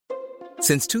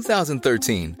Since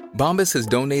 2013, Bombas has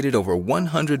donated over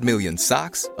 100 million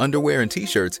socks, underwear, and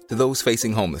T-shirts to those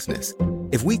facing homelessness.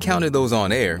 If we counted those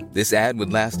on air, this ad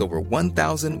would last over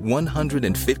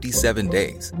 1,157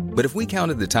 days. But if we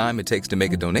counted the time it takes to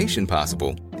make a donation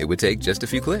possible, it would take just a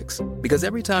few clicks. Because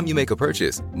every time you make a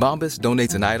purchase, Bombas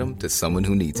donates an item to someone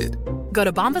who needs it. Go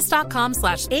to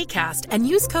bombas.com/ACAST and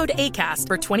use code ACAST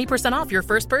for 20% off your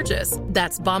first purchase.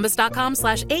 That's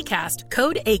bombas.com/ACAST,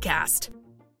 code ACAST.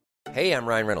 Hey, I'm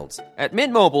Ryan Reynolds. At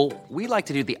Mint Mobile, we like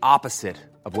to do the opposite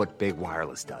of what Big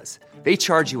Wireless does. They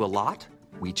charge you a lot,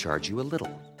 we charge you a little.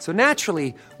 So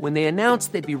naturally, when they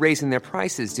announced they'd be raising their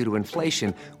prices due to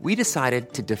inflation, we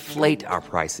decided to deflate our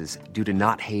prices due to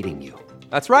not hating you.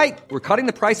 That's right. We're cutting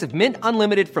the price of Mint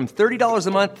Unlimited from $30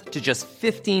 a month to just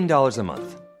 $15 a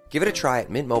month. Give it a try at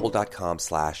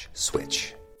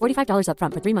mintmobile.com/switch. $45 up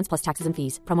front for 3 months plus taxes and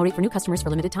fees. Promo rate for new customers for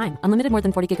limited time. Unlimited more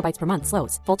than 40 gigabytes per month.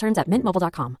 Slows full terms at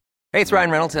mintmobile.com. Hey, it's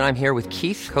Ryan Reynolds, and I'm here with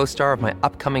Keith, co-star of my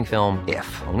upcoming film, If,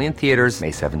 only in theaters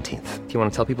May 17th. Do you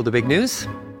want to tell people the big news?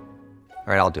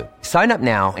 All right, I'll do it. Sign up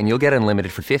now and you'll get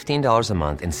unlimited for $15 a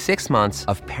month and 6 months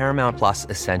of Paramount Plus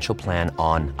Essential Plan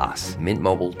on us.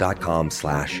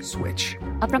 mintmobile.com/switch.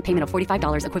 Upfront payment of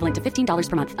 $45 equivalent to $15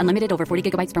 per month. Unlimited over 40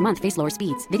 gigabytes per month. Face lower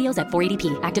speeds. Videos at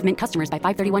 480p. Active Mint customers by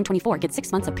 531.24 get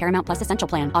 6 months of Paramount Plus Essential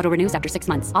Plan. Auto renews after 6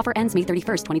 months. Offer ends May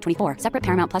 31st, 2024. Separate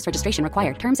Paramount Plus registration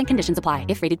required. Terms and conditions apply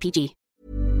if rated PG.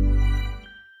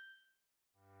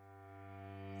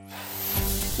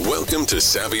 Welcome to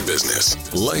Savvy Business,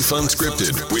 Life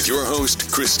Unscripted, with your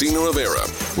host, Christina Rivera,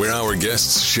 where our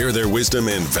guests share their wisdom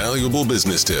and valuable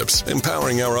business tips,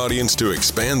 empowering our audience to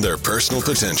expand their personal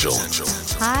potential.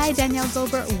 Hi, Danielle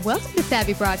Gober. Welcome to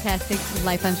Savvy Broadcasting,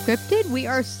 Life Unscripted. We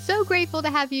are so grateful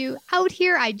to have you out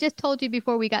here. I just told you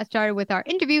before we got started with our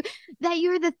interview that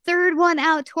you're the third one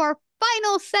out to our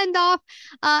final send-off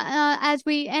as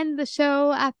we end the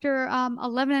show after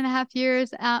 11 and a half years.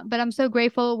 But I'm so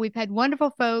grateful. We've had wonderful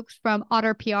folks from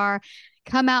Otter PR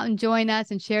come out and join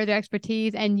us and share their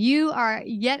expertise. And you are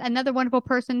yet another wonderful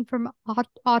person from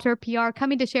Otter PR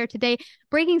coming to share today,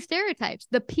 Breaking Stereotypes,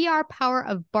 the PR power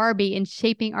of Barbie in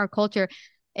shaping our culture.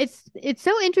 It's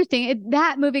so interesting.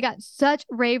 That movie got such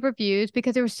rave reviews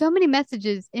because there were so many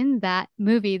messages in that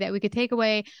movie that we could take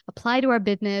away, apply to our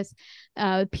business,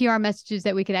 PR messages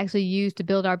that we could actually use to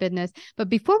build our business. But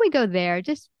before we go there,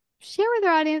 just share with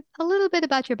our audience a little bit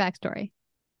about your backstory.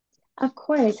 Of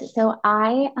course. So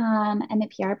I am a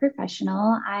PR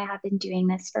professional. I have been doing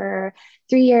this for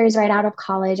 3 years right out of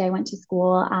college. I went to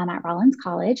school at Rollins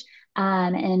College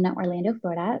in Orlando,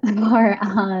 Florida for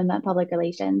public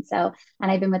relations. And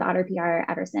I've been with Otter PR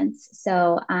ever since.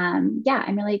 I'm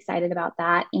really excited about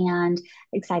that and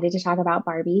excited to talk about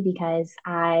Barbie because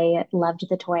I loved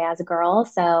the toy as a girl.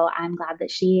 So I'm glad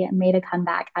that she made a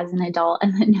comeback as an adult.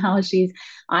 And then now she's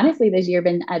honestly this year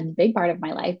been a big part of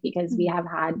my life because we have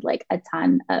had like a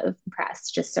ton of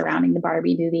press just surrounding the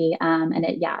Barbie movie. And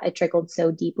it trickled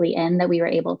so deeply in that we were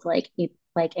able to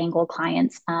angle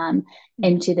clients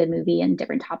into the movie and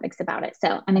different topics about it.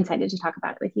 So I'm excited to talk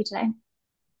about it with you today.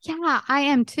 Yeah, I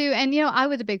am too. And, I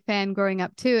was a big fan growing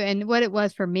up too. And what it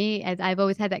was for me, as I've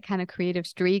always had that kind of creative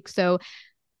streak. So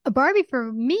a Barbie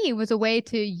for me was a way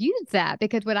to use that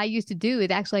because what I used to do is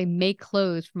actually make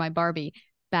clothes for my Barbie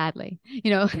badly,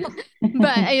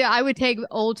 but I would take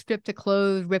old strips of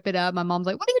clothes, rip it up. My mom's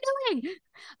like, what are you doing?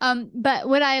 But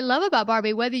what I love about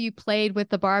Barbie, whether you played with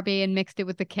the Barbie and mixed it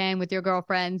with the Ken with your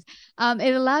girlfriends,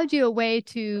 it allowed you a way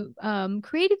to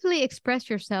creatively express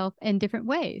yourself in different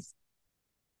ways.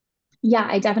 Yeah,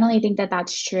 I definitely think that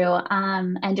that's true.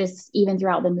 And just even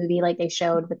throughout the movie, like they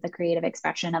showed with the creative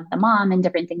expression of the mom and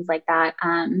different things like that.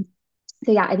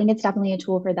 I think it's definitely a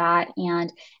tool for that.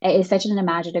 And it is such an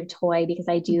imaginative toy because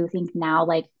I do think now,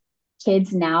 like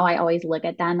kids now, I always look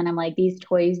at them and I'm like, these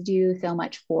toys do so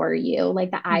much for you. Like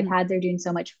the iPads are doing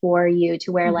so much for you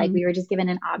to where like we were just given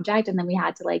an object and then we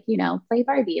had to play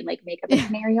Barbie and make up a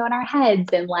scenario in our heads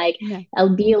and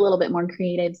it'll be a little bit more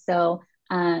creative. So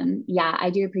I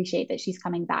do appreciate that she's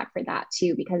coming back for that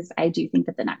too, because I do think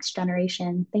that the next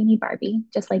generation, they need Barbie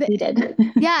just like we did.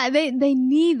 Yeah, they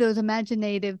need those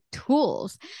imaginative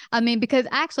tools. I mean, because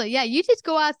actually, you just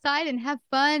go outside and have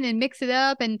fun and mix it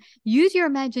up and use your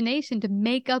imagination to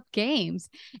make up games.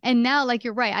 And now, like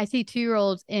you're right, I see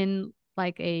 2-year-olds in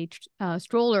like a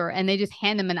stroller and they just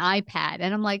hand them an iPad.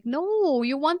 And I'm like, no,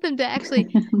 you want them to actually.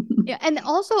 Yeah. And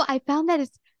also I found that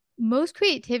most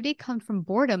creativity comes from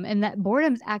boredom, and that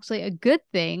boredom is actually a good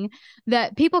thing,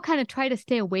 that people kind of try to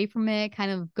stay away from it, kind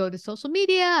of go to social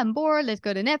media. I'm bored. Let's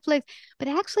go to Netflix. But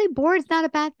actually bored is not a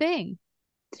bad thing.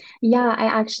 Yeah, I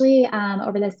actually,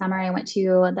 over the summer, I went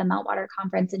to the Meltwater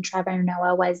conference and Trevor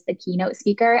Noah was the keynote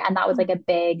speaker. And that was like a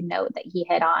big note that he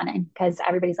hit on. And because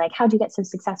everybody's like, how'd you get so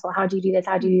successful? How'd you do this?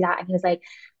 How'd you do that? And he was like,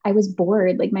 I was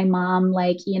bored. Like my mom,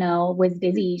 like, was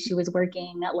busy. She was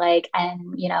working, like,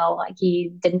 and, like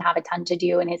he didn't have a ton to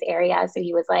do in his area. So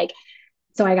he was like,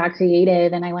 so I got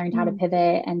creative and I learned how to Mm.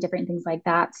 pivot and different things like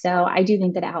that. So I do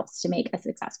think that it helps to make a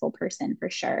successful person for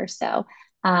sure. So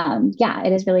yeah,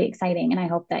 it is really exciting. And I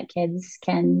hope that kids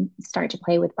can start to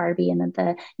play with Barbie and that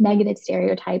the negative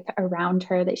stereotype around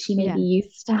her that she maybe Yeah.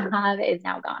 used to have is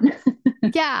now gone.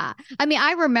 Yeah. I mean,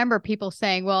 I remember people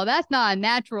saying, well, that's not a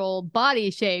natural body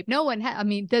shape. No one, I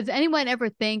mean, does anyone ever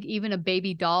think even a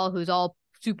baby doll who's all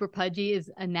super pudgy is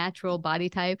a natural body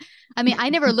type? I mean, I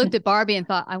never looked at Barbie and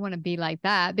thought, I want to be like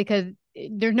that because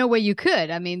there's no way you could.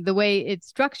 I mean, the way it's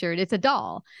structured, it's a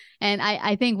doll. And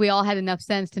I think we all had enough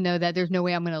sense to know that there's no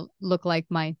way I'm going to look like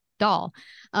my doll.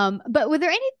 But were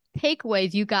there any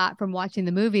takeaways you got from watching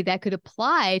the movie that could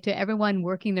apply to everyone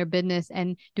working their business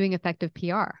and doing effective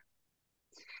PR?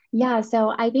 Yeah,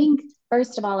 so I think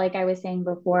first of all, like I was saying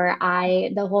before,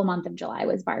 the whole month of July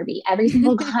was Barbie. Every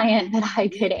single client that I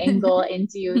could angle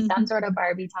into some sort of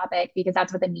Barbie topic because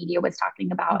that's what the media was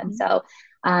talking about. And Mhm. so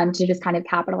to just kind of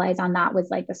capitalize on that was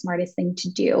like the smartest thing to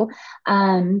do.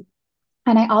 Um,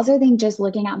 and I also think just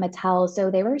looking at Mattel, so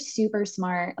they were super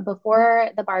smart before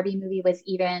the Barbie movie was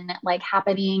even like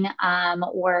happening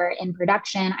or in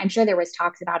production. I'm sure there was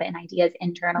talks about it and ideas Mhm.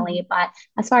 internally, but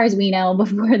as far as we know,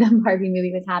 before the Barbie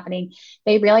movie was happening,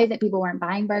 they realized that people weren't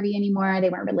buying Barbie anymore. They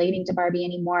weren't relating to Barbie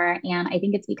anymore. And I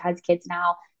think it's because kids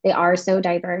now, they are so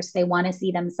diverse. They want to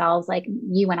see themselves like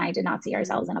you and I did not see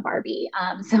ourselves in a Barbie.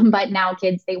 But now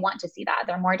kids, they want to see that.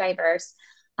 They're more diverse.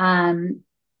 Um,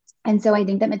 and so I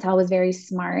think that Mattel was very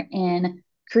smart in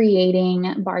creating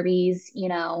Barbies,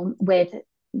 with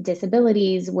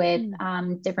disabilities, with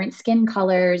Mm. different skin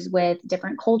colors, with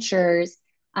different cultures.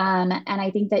 And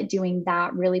I think that doing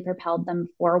that really propelled them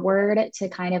forward to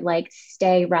kind of like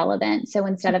stay relevant. So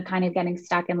instead of kind of getting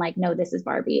stuck in like, no, this is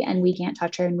Barbie and we can't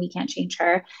touch her and we can't change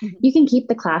her, Mhm. you can keep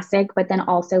the classic, but then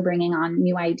also bringing on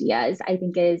new ideas, I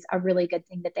think is a really good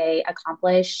thing that they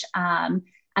accomplish.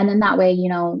 And then that way,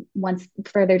 once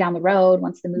further down the road,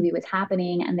 once the movie was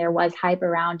happening and there was hype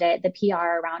around it, the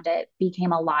PR around it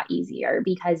became a lot easier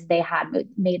because they had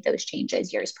made those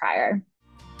changes years prior.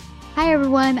 Hi,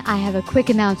 everyone. I have a quick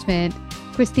announcement.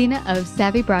 Christina of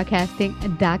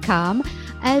SavvyBroadcasting.com.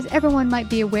 As everyone might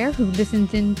be aware who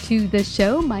listens into the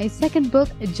show, my second book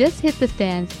just hit the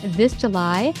stands this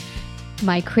July,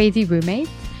 My Crazy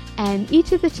Roommates. And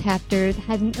each of the chapters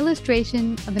has an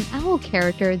illustration of an owl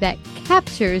character that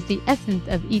captures the essence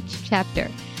of each chapter.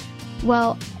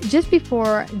 Well, just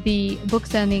before the book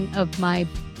signing of my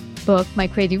book, My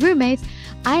Crazy Roommates,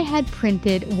 I had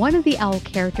printed one of the owl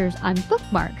characters on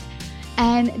bookmarks.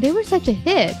 And they were such a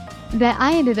hit that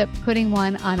I ended up putting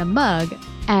one on a mug.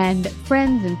 And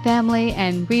friends and family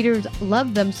and readers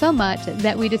loved them so much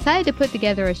that we decided to put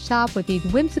together a shop with these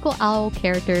whimsical owl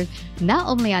characters, not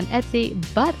only on Etsy,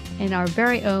 but in our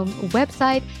very own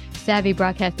website,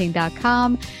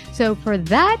 SavvyBroadcasting.com. So for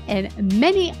that and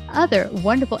many other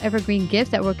wonderful evergreen gifts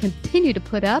that we'll continue to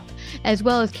put up, as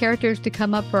well as characters to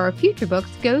come up for our future books,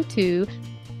 go to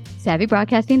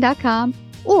SavvyBroadcasting.com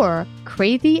or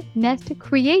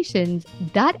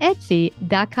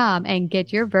crazynestcreations.etsy.com and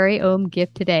get your very own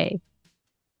gift today.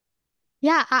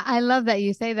 Yeah, I love that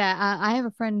you say that. I have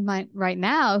a friend of mine right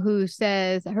now who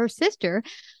says her sister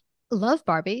loves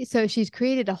Barbie. So she's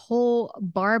created a whole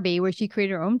Barbie where she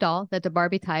created her own doll that's a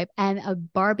Barbie type and a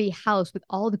Barbie house with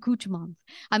all the accoutrements.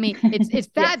 I mean, it's Yes.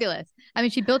 fabulous. I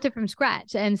mean, she built it from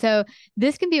scratch. And so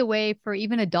this can be a way for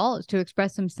even adults to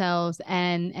express themselves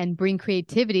and bring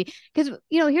creativity. Because,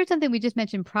 here's something we just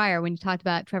mentioned prior when you talked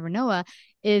about Trevor Noah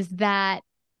is that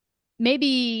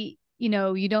maybe you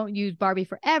don't use Barbie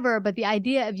forever, but the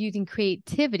idea of using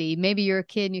creativity, maybe you're a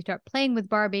kid and you start playing with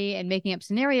Barbie and making up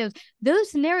scenarios, those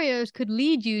scenarios could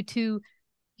lead you to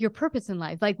your purpose in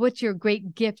life, like what's your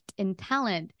great gift and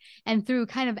talent. And through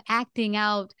kind of acting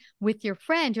out with your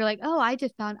friend, you're like, oh, I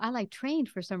just found I like trained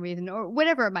for some reason, or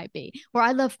whatever it might be. Or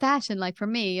I love fashion. Like for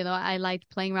me, I liked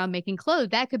playing around making clothes.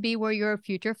 That could be where you're a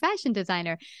future fashion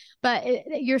designer. But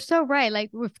you're so right.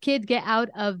 Like if kids get out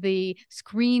of the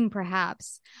screen,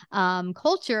 perhaps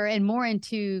culture and more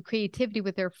into creativity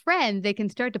with their friends, they can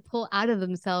start to pull out of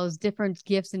themselves different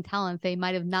gifts and talents they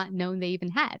might have not known they even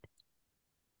had.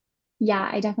 Yeah,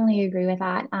 I definitely agree with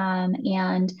that.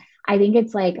 And I think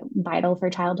it's like vital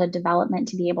for childhood development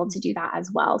to be able to do that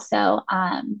as well. So,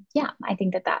 yeah, I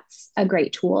think that that's a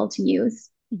great tool to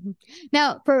use. Mhm.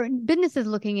 Now, for businesses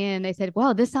looking in, they said,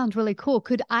 "Wow, this sounds really cool.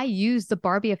 Could I use the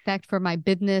Barbie effect for my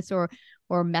business or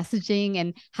messaging?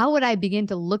 And how would I begin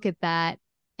to look at that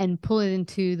and pull it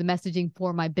into the messaging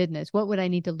for my business? What would I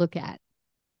need to look at?"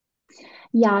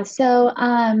 Yeah, so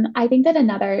I think that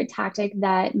another tactic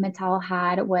that Mattel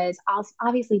had was also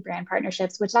obviously brand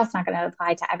partnerships, which that's not going to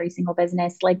apply to every single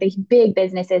business. Like the big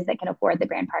businesses that can afford the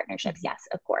brand partnerships, yes,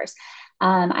 of course.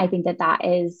 I think that that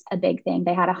is a big thing.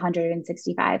 They had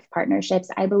 165 partnerships,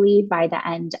 I believe, by the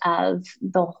end of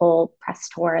the whole press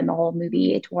tour and the whole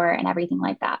movie tour and everything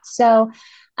like that. So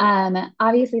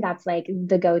obviously that's like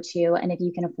the go-to, and if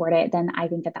you can afford it, then I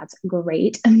think that that's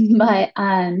great. But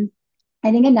I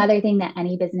think another thing that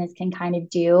any business can kind of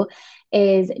do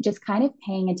is just kind of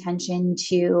paying attention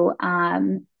to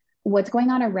what's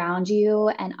going on around you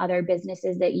and other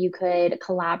businesses that you could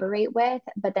collaborate with.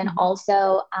 But then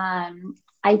also,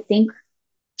 I think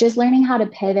just learning how to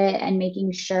pivot and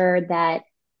making sure that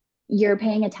you're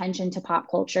paying attention to pop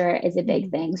culture is a big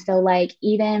thing. So like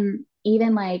even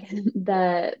like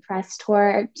the press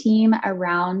tour team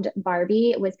around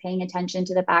Barbie was paying attention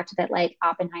to the fact that like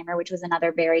Oppenheimer, which was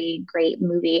another very great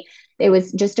movie, it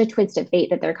was just a twist of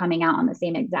fate that they're coming out on the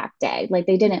same exact day. Like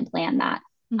they didn't plan that.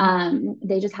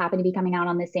 They just happened to be coming out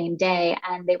on the same day,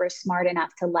 and they were smart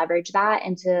enough to leverage that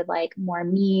into like more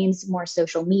memes, more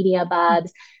social media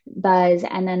buzz,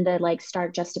 and then the like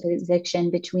stark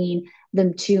juxtaposition between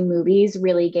the two movies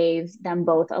really gave them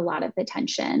both a lot of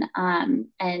attention. And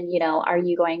you know, are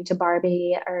you going to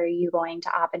Barbie? Or are you going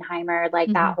to Oppenheimer?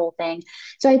 Like that whole thing.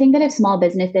 So I think that if small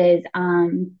businesses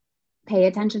pay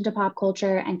attention to pop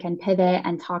culture and can pivot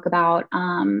and talk about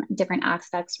different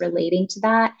aspects relating to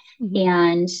that.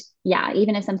 And yeah,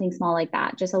 even if something small like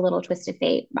that, just a little twist of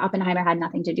fate. Oppenheimer had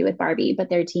nothing to do with Barbie, but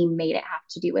their team made it have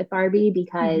to do with Barbie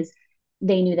because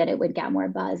they knew that it would get more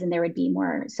buzz and there would be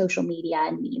more social media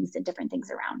and memes and different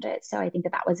things around it. So I think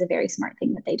that that was a very smart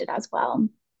thing that they did as well.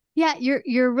 Yeah,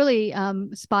 you're really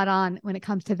spot on when it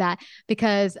comes to that,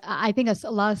 because I think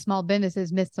a lot of small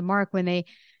businesses miss the mark when they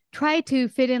try to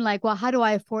fit in like, well, how do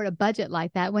I afford a budget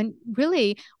like that? When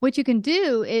really what you can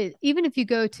do is, even if you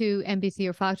go to NBC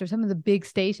or Fox or some of the big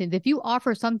stations, if you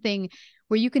offer something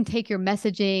where you can take your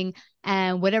messaging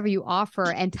and whatever you offer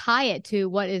and tie it to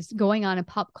what is going on in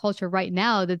pop culture right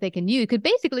now that they can use, because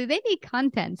basically they need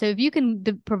content. So if you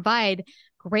can provide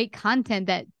great content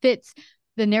that fits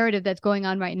the narrative that's going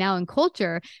on right now in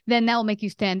culture, then that will make you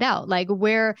stand out. Like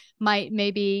where might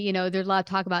maybe, you know, there's a lot of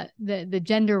talk about the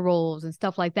gender roles and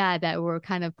stuff like that that were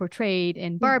kind of portrayed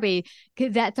in Barbie.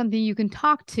 Cause that's something you can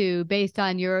talk to based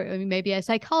on your, maybe a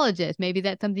psychologist, maybe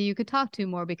that's something you could talk to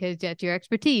more because that's your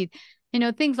expertise. You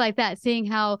know, things like that, seeing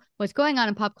how what's going on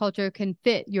in pop culture can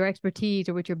fit your expertise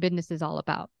or what your business is all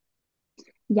about.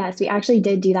 Yes, we actually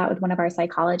did do that with one of our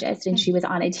psychologists, and she was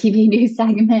on a TV news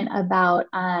segment about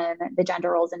the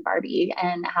gender roles in Barbie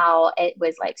and how it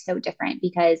was like so different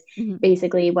because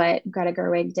basically what Greta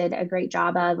Gerwig did a great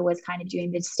job of was kind of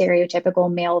doing the stereotypical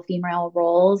male female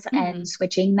roles and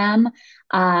switching them.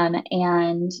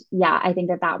 And yeah, I think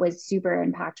that that was super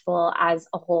impactful as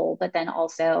a whole, but then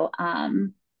also,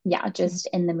 yeah, just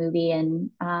in the movie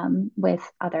and with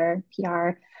other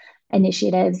PR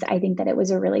initiatives, I think that it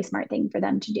was a really smart thing for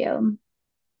them to do.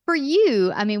 For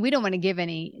you, I mean, we don't want to give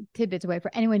any tidbits away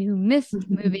for anyone who missed the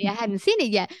movie. I hadn't seen it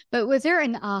yet, but was there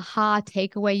an aha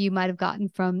takeaway you might have gotten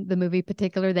from the movie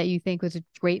particular that you think was a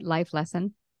great life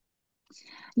lesson?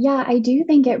 Yeah, I do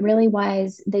think it really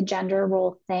was the gender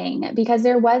role thing because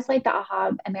there was like the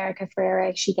aha America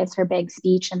Ferrera, she gives her big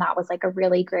speech, and that was like a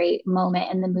really great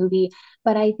moment in the movie.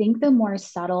 But I think the more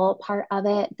subtle part of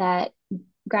it that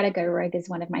Greta Gerwig is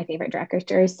one of my favorite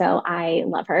directors, so I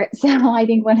love her. So I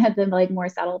think one of the like more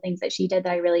subtle things that she did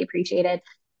that I really appreciated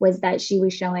was that she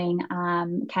was showing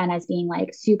Ken as being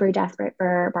like super desperate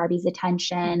for Barbie's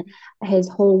attention. His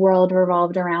whole world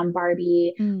revolved around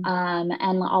Barbie, and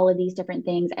all of these different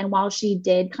things. And while she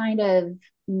did kind of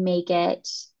make it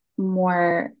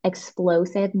more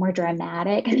explosive, more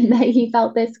dramatic that he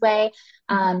felt this way.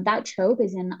 That trope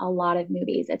is in a lot of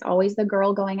movies. It's always the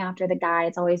girl going after the guy.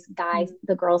 It's always guys,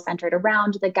 the girl centered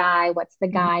around the guy. What's the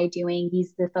guy doing?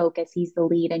 He's the focus, he's the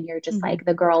lead, and you're just like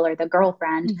the girl or the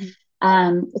girlfriend.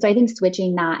 So I think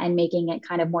switching that and making it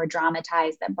kind of more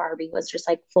dramatized that Barbie was just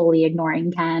like fully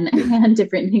ignoring Ken and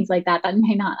different things like that. That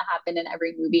may not happen in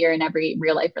every movie or in every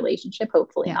real life relationship.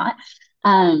 Hopefully not.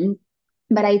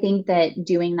 But I think that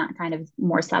doing that kind of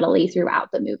more subtly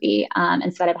throughout the movie,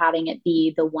 instead of having it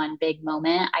be the one big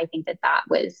moment, I think that that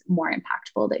was more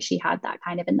impactful that she had that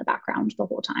kind of in the background the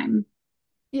whole time.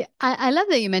 Yeah, I love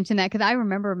that you mentioned that because I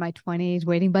remember my 20s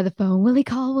waiting by the phone. Will he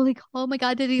call? Will he call? Oh my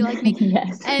God, did he like me?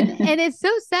 Yes. And it's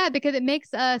so sad because it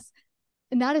makes us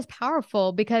not as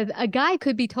powerful because a guy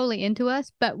could be totally into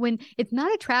us, but when it's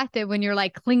not attractive, when you're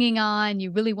like clinging on,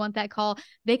 you really want that call,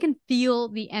 they can feel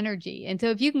the energy. And so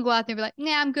if you can go out there and be like,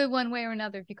 nah, I'm good one way or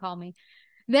another if you call me,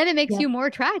 then it makes Yep. you more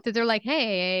attractive. They're like,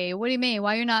 hey, what do you mean?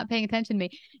 Why you're not paying attention to me?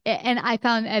 And I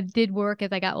found it did work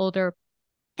as I got older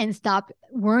and stopped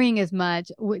worrying as much.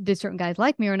 Did certain guys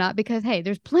like me or not? Because hey,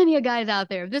 there's plenty of guys out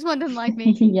there. If this one doesn't like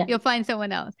me, Yeah. you'll find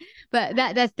someone else. But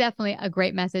that's definitely a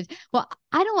great message. Well,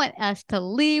 I don't want us to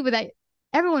leave without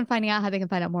everyone finding out how they can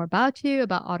find out more about you,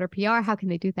 about Otter PR. How can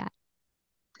they do that?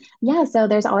 Yeah, so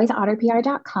there's always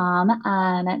otterpr.com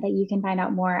that you can find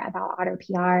out more about Otter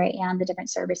PR and the different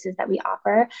services that we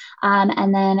offer.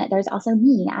 And then there's also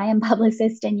me. I am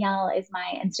publicist Danielle is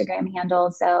my Instagram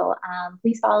handle. So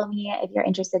please follow me if you're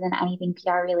interested in anything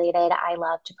PR related. I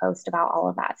love to post about all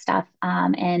of that stuff.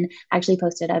 And actually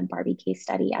posted a Barbie case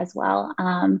study as well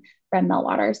from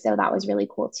Meltwater. So that was really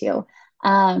cool too.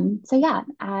 So yeah,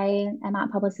 I am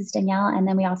at publicist Danielle. And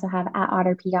then we also have at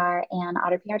Otter PR and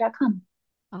otterpr.com.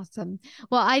 Awesome.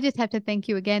 Well, I just have to thank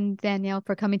you again, Danielle,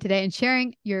 for coming today and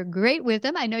sharing your great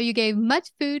wisdom. I know you gave much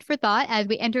food for thought as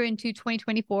we enter into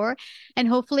 2024 and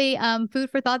hopefully food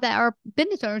for thought that our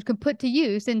business owners can put to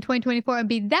use in 2024 and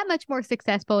be that much more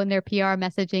successful in their PR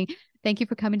messaging. Thank you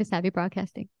for coming to Savvy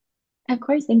Broadcasting. Of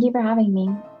course. Thank you for having me.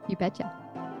 You betcha.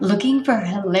 Looking for a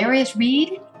hilarious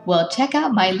read? Well, check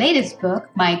out my latest book,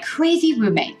 My Crazy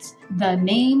Roommates. The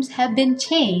names have been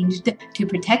changed to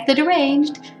protect the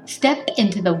deranged. Step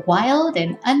into the wild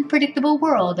and unpredictable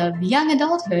world of young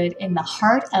adulthood in the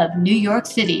heart of New York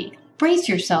City. Brace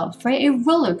yourself for a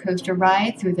roller coaster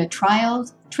ride through the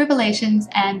trials, tribulations,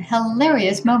 and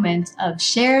hilarious moments of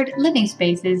shared living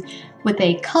spaces with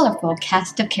a colorful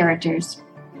cast of characters.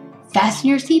 Fasten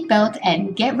your seatbelt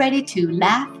and get ready to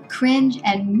laugh, cringe,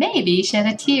 and maybe shed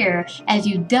a tear as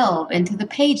you delve into the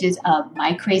pages of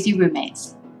My Crazy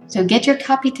Roommates. So get your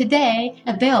copy today,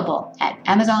 available at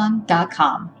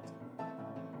Amazon.com.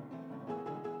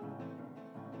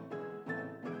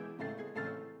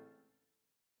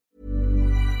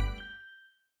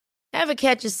 Ever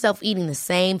catch yourself eating the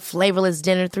same flavorless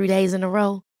dinner 3 days in a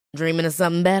row? Dreaming of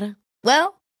something better?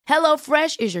 Well,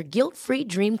 HelloFresh is your guilt-free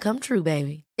dream come true,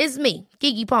 baby. It's me,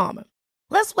 Keke Palmer.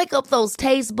 Let's wake up those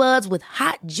taste buds with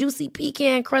hot, juicy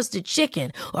pecan-crusted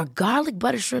chicken or garlic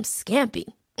butter shrimp scampi.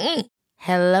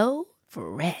 Hello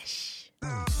Fresh.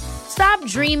 Stop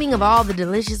dreaming of all the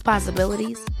delicious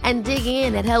possibilities and dig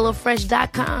in at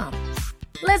HelloFresh.com.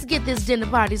 Let's get this dinner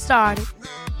party started.